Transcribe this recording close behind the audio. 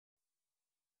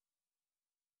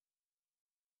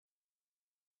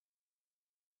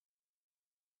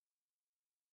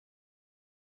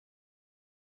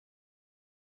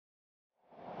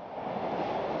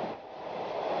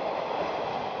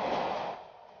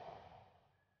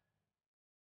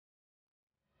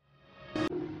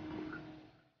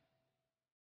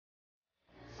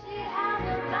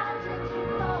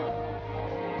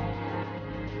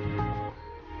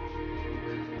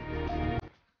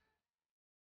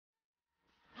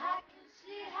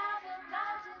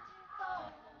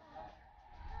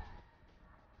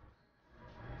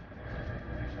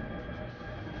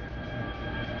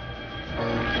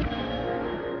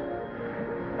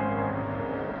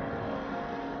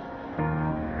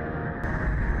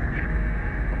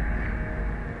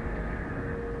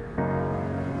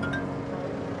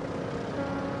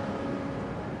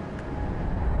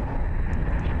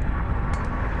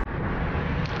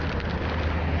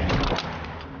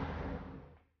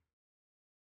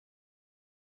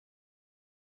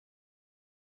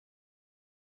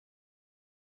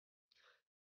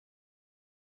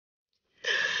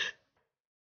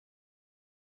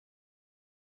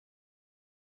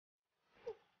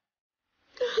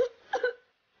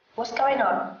What's going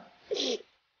on?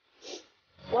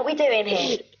 What are we doing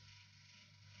here?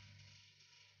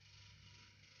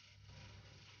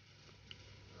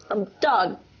 I'm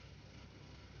done.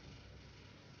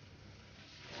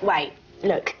 Wait,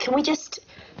 look, can we just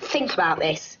think about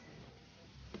this?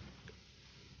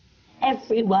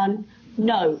 Everyone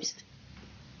knows.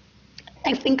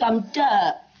 They think I'm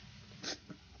dirt.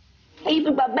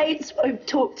 Even my mates won't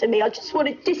talk to me. I just want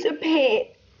to disappear.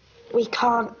 We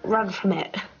can't run from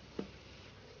it.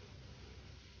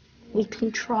 We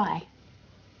can try.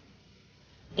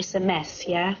 It's a mess,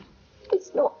 yeah?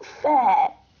 It's not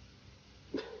fair.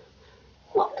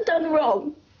 What have I done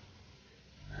wrong?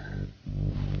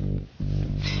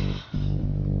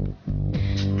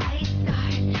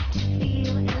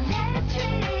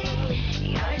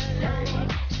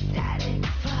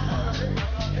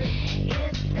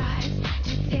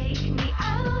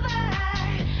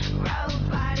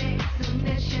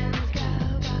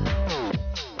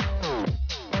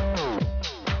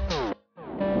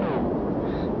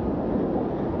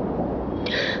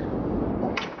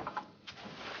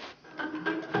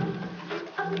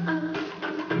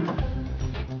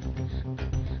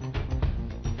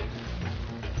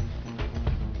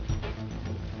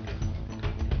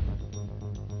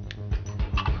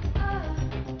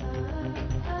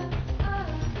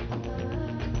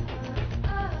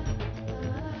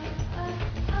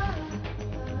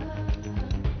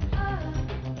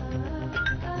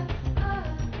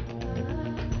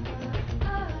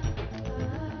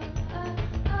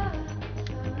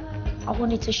 I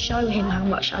wanted to show him how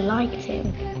much I liked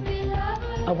him.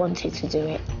 I wanted to do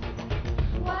it.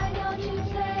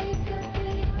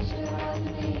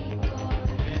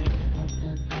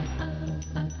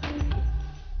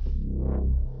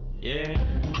 Yeah.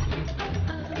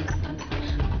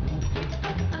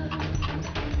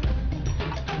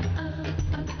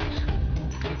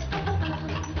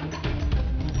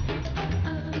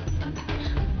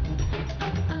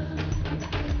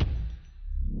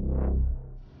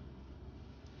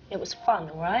 It was fun,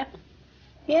 all right?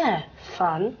 Yeah,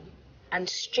 fun and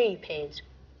stupid.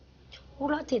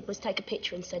 All I did was take a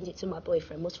picture and send it to my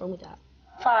boyfriend. What's wrong with that?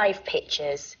 5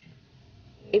 pictures.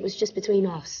 It was just between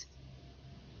us.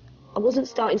 I wasn't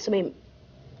starting something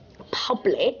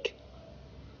public.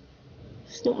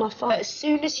 It's not my fault. But as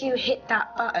soon as you hit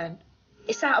that button,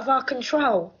 it's out of our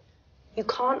control. You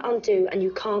can't undo and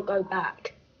you can't go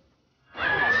back. So,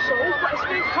 but it's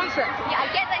through concept. Yeah, I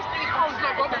get that it's through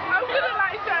concept, but I'm gonna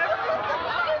like that.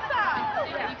 What is that?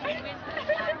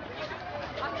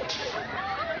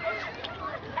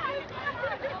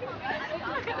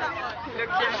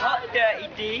 Looking hot, Dirty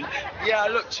D. Yeah, I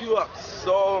looked you up.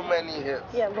 So many hits.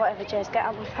 Yeah, whatever, Jez. Get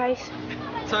out of my face.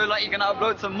 So, like, you're gonna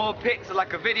upload some more pics or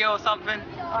like a video or something?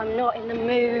 I'm not in the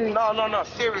mood. No.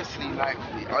 Seriously, like,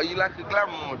 are you like a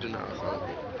glamour model now or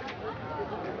something?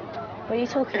 What are you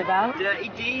talking about? Dirty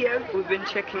D, yeah? We've been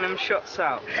checking them shots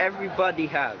out. Everybody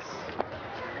has.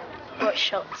 What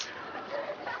shots?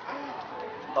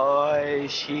 Oh,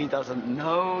 she doesn't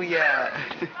know yet.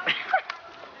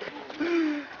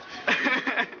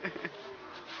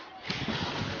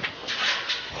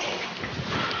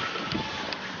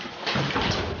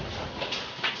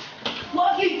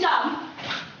 What have you done?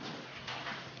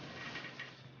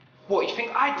 What, you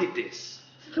think I did this?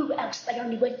 Who else? They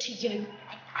only went to you.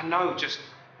 I know, just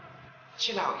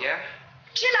chill out, yeah?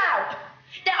 Chill out!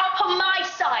 They're up on my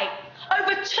side.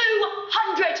 Over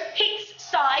 200 hits,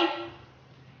 Si.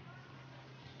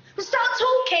 Well, start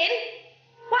talking.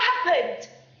 What happened?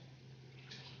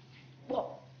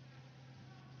 What?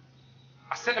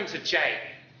 I sent them to Jay.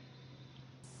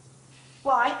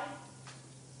 Why?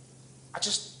 I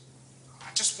just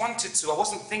wanted to. I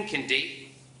wasn't thinking,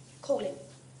 D. Call him.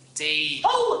 D.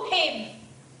 Call him!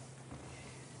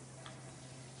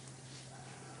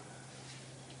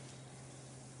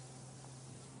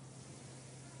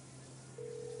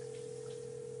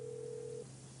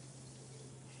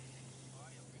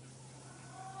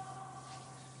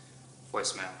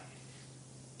 Voicemail.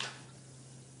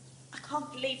 I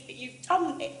can't believe that you've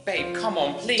done it. Babe, come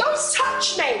on, please. Don't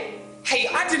touch me! Hey,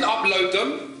 I didn't upload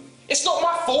them. It's not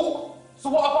my fault. So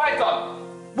what have I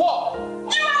done? What?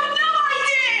 You have no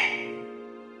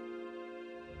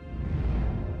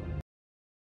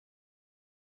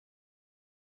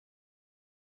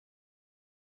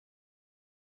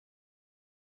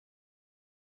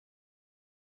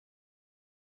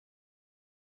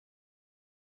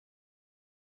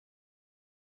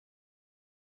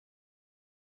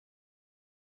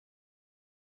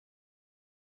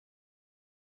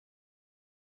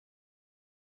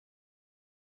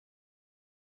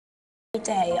Every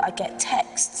day I get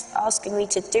texts asking me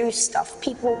to do stuff.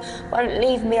 People won't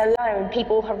leave me alone.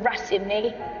 People harassing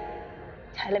me,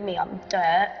 telling me I'm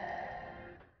dirt.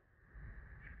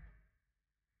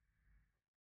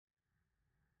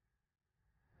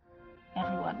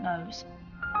 Everyone knows.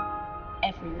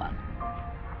 Everyone.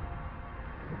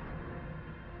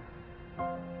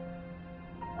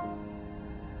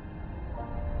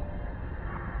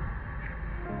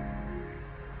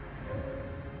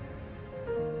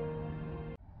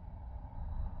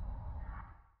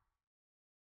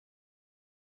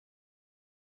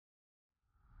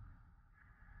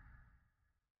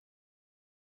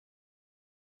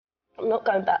 I'm not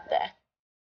going back there.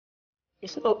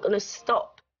 It's not going to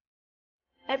stop.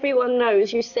 Everyone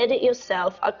knows, you said it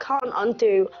yourself. I can't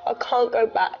undo, I can't go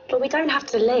back. But we don't have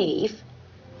to leave.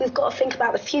 We've got to think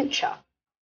about the future.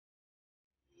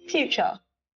 Future?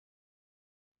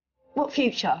 What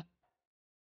future?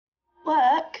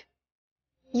 Work?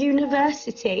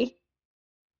 University?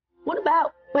 What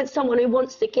about when someone who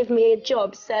wants to give me a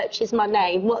job searches my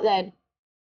name? What then?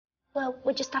 Well,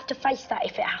 we just have to face that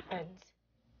if it happens.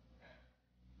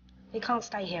 We can't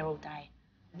stay here all day.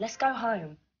 Let's go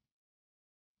home.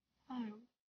 Home?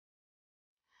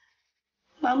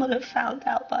 Mum will have found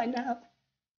out by now.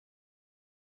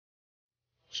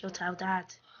 She'll tell Dad.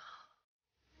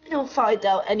 He'll find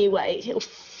out anyway. He'll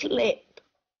flip.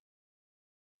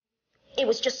 It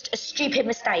was just a stupid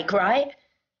mistake, right?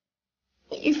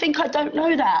 You think I don't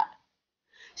know that?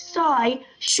 Si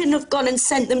shouldn't have gone and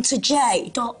sent them to Jay.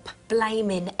 Stop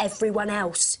blaming everyone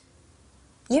else.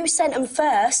 You sent them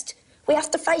first. We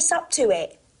have to face up to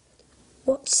it.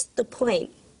 What's the point?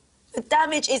 The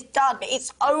damage is done.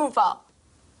 It's over.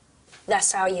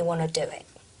 That's how you want to do it.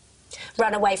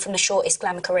 Run away from the shortest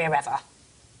glamour career ever.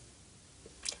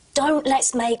 Don't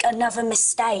let's make another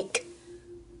mistake.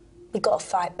 We've got to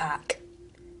fight back.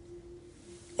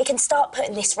 We can start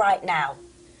putting this right now.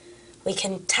 We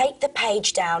can take the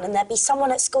page down and there'll be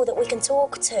someone at school that we can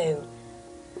talk to.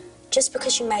 Just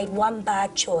because you made one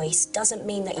bad choice doesn't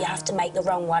mean that you have to make the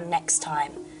wrong one next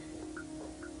time.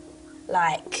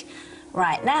 Like,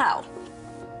 right now,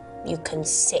 you can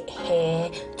sit here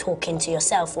talking to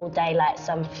yourself all day like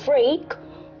some freak,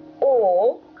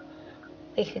 or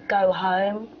we could go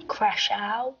home, crash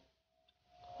out,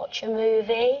 watch a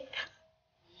movie.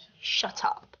 Shut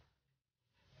up.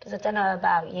 Because I don't know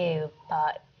about you,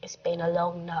 but it's been a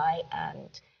long night and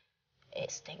it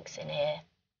stinks in here.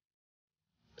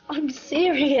 I'm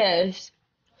serious.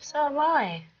 So am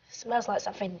I. It smells like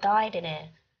something died in here.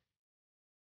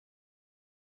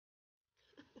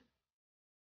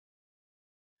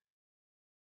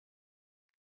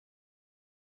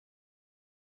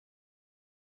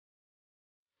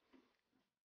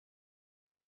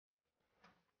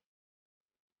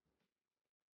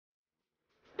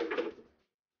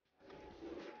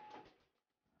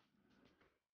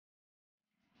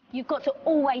 You've got to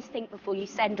always think before you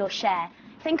send or share.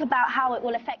 Think about how it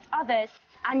will affect others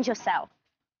and yourself.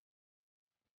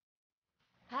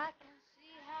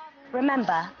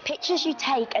 Remember, pictures you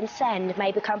take and send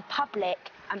may become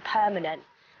public and permanent,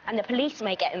 and the police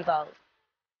may get involved.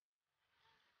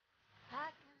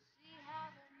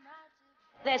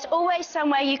 There's always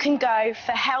somewhere you can go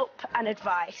for help and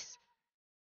advice.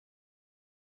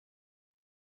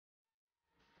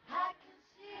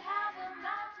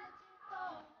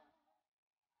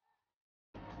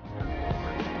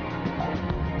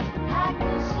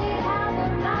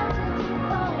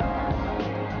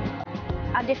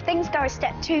 And if things go a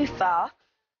step too far,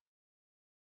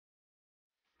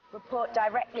 report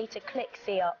directly to Click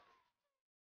CEOP.